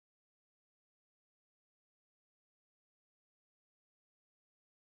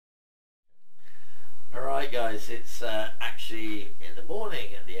Alright guys, it's actually in the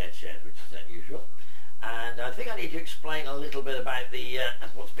morning at the EdShed, which is unusual, and I think I need to explain a little bit about the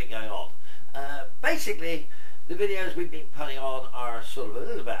what's been going on. Basically, the videos we've been putting on are sort of a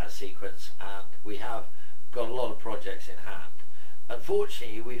little bit out of sequence, and we have got a lot of projects in hand.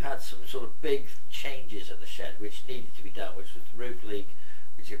 Unfortunately, we've had some sort of big changes at the shed which needed to be done, which was the roof leak,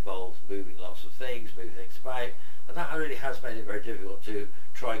 which involved moving lots of things, moving things about, and that really has made it very difficult to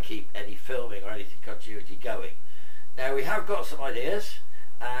try and keep any filming or anything continuity going. Now we have got some ideas,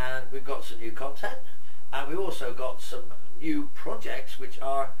 and we've got some new content, and we've also got some new projects which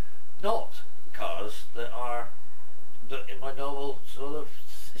are not cars that are in my normal sort of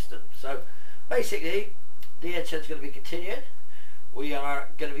system. So basically the EdShed is going to be continuing. We are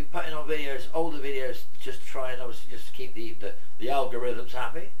going to be putting on videos, older videos, just to try and obviously just keep the algorithms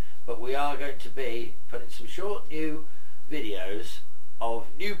happy, but we are going to be putting some short new videos of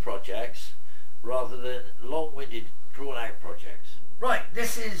new projects rather than long-winded, drawn-out projects. Right,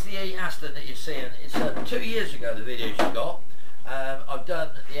 this is the Aston that you're seeing. It's 2 years ago, the videos you got. I've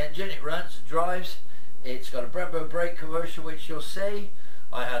done the engine, it runs, it drives. It's got a Brembo brake conversion, which you'll see.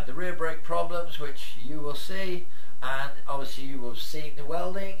 I had the rear brake problems, which you will see, and obviously you will have seen the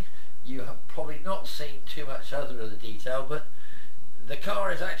welding. You have probably not seen too much other of the detail, but the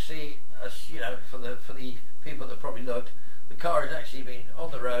car is actually, you know, for the people that probably looked, the car has actually been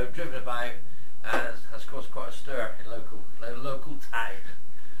on the road, driven about, and has caused quite a stir in local town.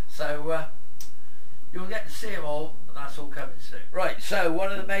 So you'll get to see them all, and that's all coming soon. Right, so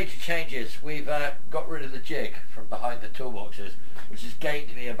one of the major changes, we've got rid of the jig from behind the toolboxes, which has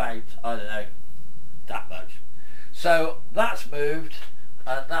gained me about, I don't know, that much. So that's moved,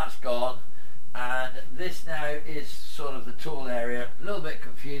 and that's gone, and this now is sort of the tool area. A little bit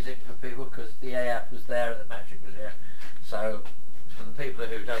confusing for people because the AF was there and the metric was here. So for the people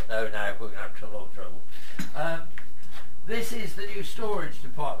who don't know now, we're going to have a lot of trouble. This is the new storage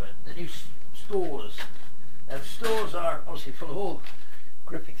department, the new stores. Now stores are obviously full of all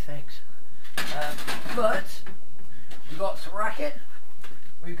gripping things, but we've got some racket.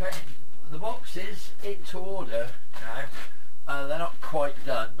 We've got the boxes into order now. They're not quite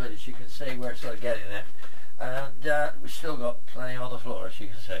done, but as you can see, we're sort of getting there, and we've still got plenty on the floor, as you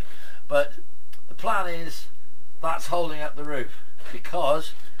can see. But the plan is that's holding up the roof,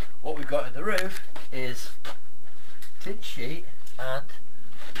 because what we've got in the roof is tin sheet and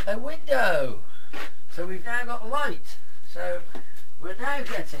a window. So we've now got light. So we're now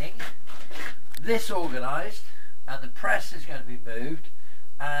getting this organised, and the press is going to be moved,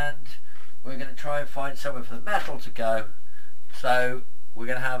 and we're going to try and find somewhere for the metal to go. So we're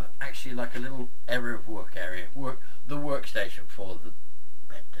going to have actually like a little area of the workstation for the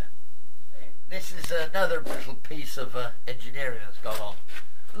bender. This is another little piece of engineering that's gone on.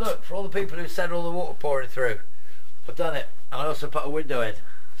 Look, for all the people who said all the water pouring through, I've done it. And I also put a window in.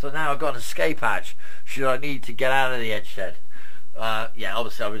 So now I've got an escape hatch should I need to get out of the EdShed. Yeah,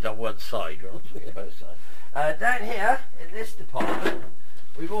 obviously I've done one side, both sides. Down here, in this department,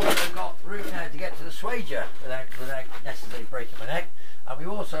 we've also got room now to get to the swager without necessarily breaking my neck. And we've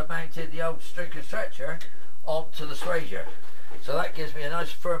also mounted the old stringer stretcher onto the swager. So that gives me a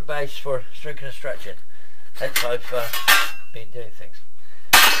nice firm base for stringing and stretching. Hence I've been doing things.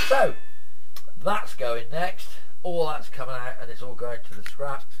 So that's going next. All that's coming out, and it's all going to the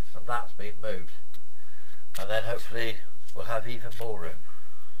scrap, and that's been moved. And then hopefully we'll have even more room.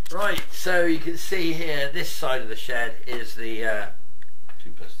 Right, so you can see here, this side of the shed is the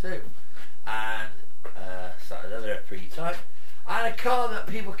 2+2, and so another 3 type, and a car that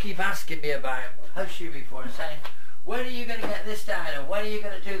people keep asking me about, pushing me for, and saying, when are you going to get this down, and when are you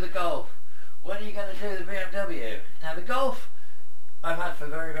going to do the Golf? When are you going to do the BMW? Now the Golf I've had for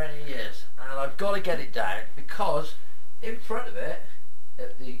very, very years, and I've got to get it down, because in front of it,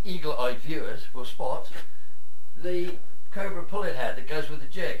 the eagle-eyed viewers will spot the Cobra pulling head that goes with the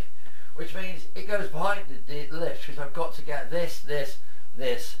jig, which means it goes behind the lift, because I've got to get this, and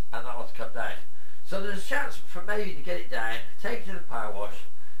that one to come down. So there's a chance for maybe to get it down, take it to the power wash,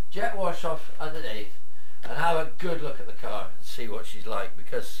 jet wash off underneath, and have a good look at the car and see what she's like,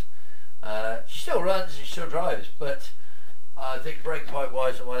 because she still runs and she still drives, but I think brake pipe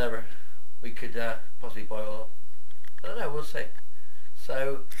wise and whatever, we could possibly buy all. I don't know, we'll see.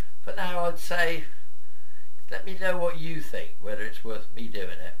 So for now I'd say, let me know what you think, whether it's worth me doing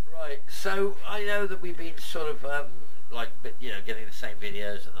it. Right, so I know that we've been sort of like, you know, getting the same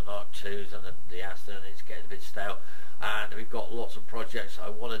videos and the Mk2s and the Aston, and it's getting a bit stale, and we've got lots of projects I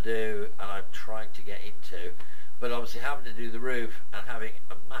want to do and I'm trying to get into, but obviously having to do the roof and having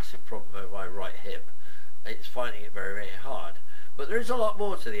a massive problem over my right hip, it's finding it very, very hard. But there is a lot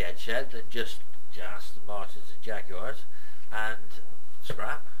more to the EdShed than just Aston Martins and Jaguars, and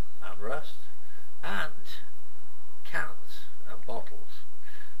scrap and rust and cans and bottles.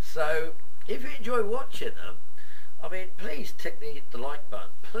 So if you enjoy watching them, I mean, please tick the like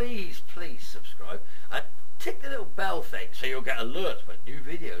button, please subscribe, and tick the little bell thing so you'll get alerts when new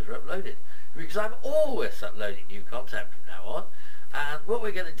videos are uploaded, because I'm always uploading new content from now on. And what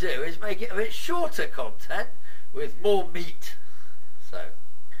we're going to do is make it a bit shorter content with more meat. So,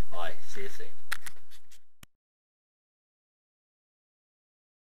 bye, see you soon.